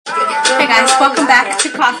Hey guys, welcome back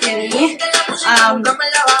to Coffee. I don't know,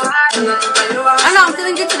 I'm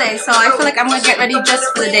feeling good today, so I feel like I'm gonna get ready just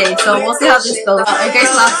for the day. So we'll see how this goes. You guys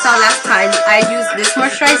saw last time I used this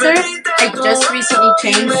moisturizer. I just recently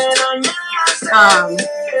changed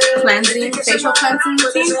facial cleansing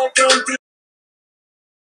routine.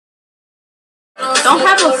 Don't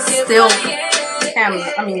have a still camera.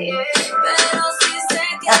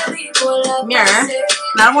 Mirror.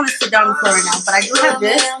 And I don't want to sit down on the floor right now, but I do have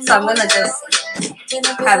this, so I'm gonna just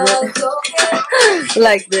have it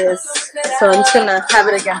like this. So I'm just gonna have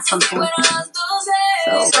it against something.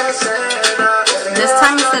 So this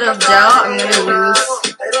time instead of gel, I'm gonna use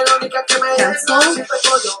pencil. I'm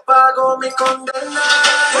gonna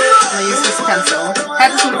use this pencil. I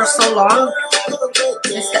had this one for so long.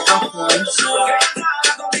 It's the elf one.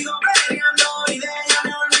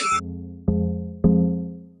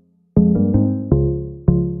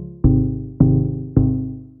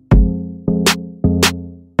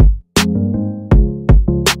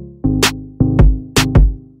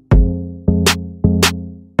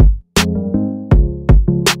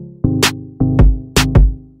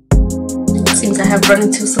 Seems I have run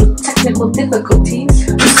into some technical difficulties.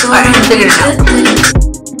 Alright, I figured it out.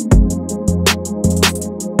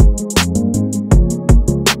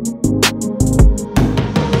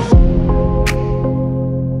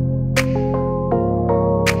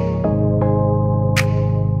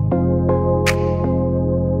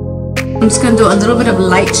 I'm just gonna do a little bit of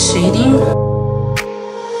light shading. And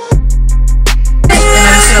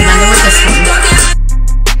I'm just gonna blend it with this one.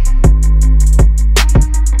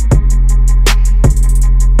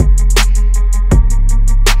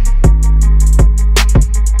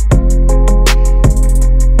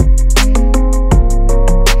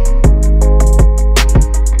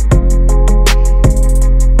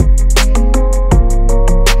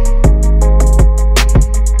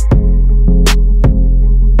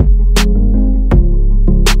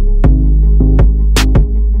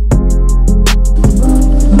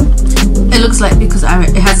 Like because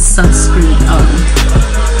it has a sunscreen,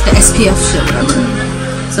 the SPF shit, whatever.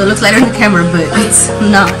 So it looks lighter in the camera, but it's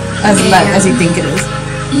not as light as you think it is. And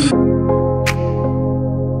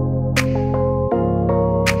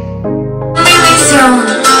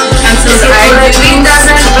so I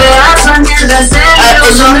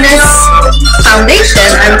use luminous foundation.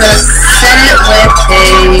 I'm gonna set it with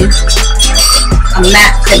a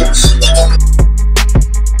matte finish.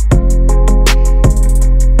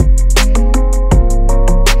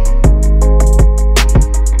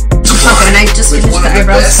 I just finished the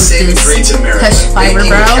eyebrows with this Hush Fiber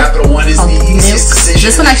Brow called Milk.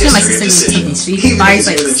 This one actually my sister gives to me. She buys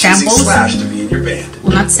like samples.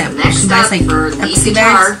 Well, not samples. She buys like Epsi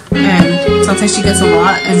bags, and sometimes she gets a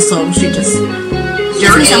lot, and so she just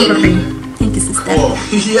uses some for free. Thank you, sister.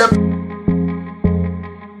 Yep.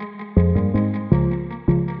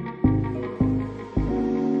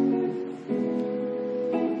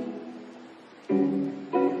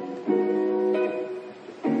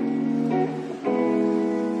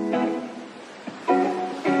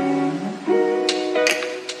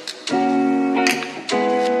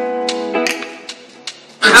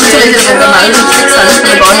 I'm just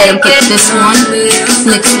gonna go ahead and put this one,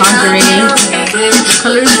 NYX Lingerie. What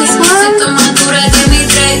color is this one?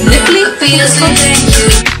 Nipply?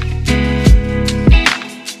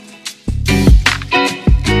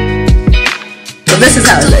 So this is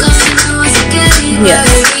how it looks.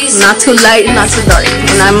 Yes, not too light, not too dark.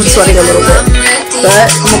 And I'm sweating a little bit. But I'm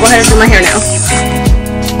gonna go ahead and do my hair now.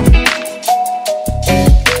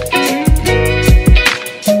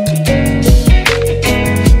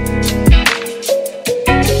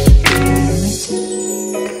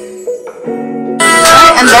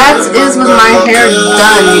 And that is with my hair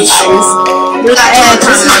done, you guys. And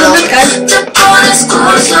this is the look, guys.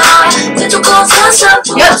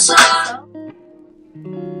 Yes.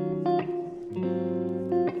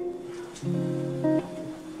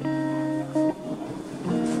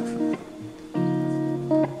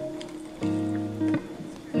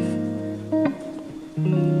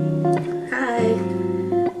 Hi.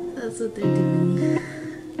 That's what they're doing.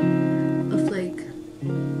 Of like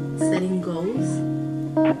setting goals.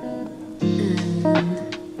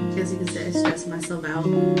 And as you can see, I stressed myself out.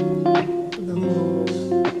 The whole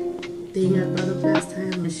thing I brought up last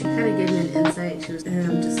time, and she kind of gave me an insight.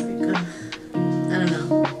 And I'm just like,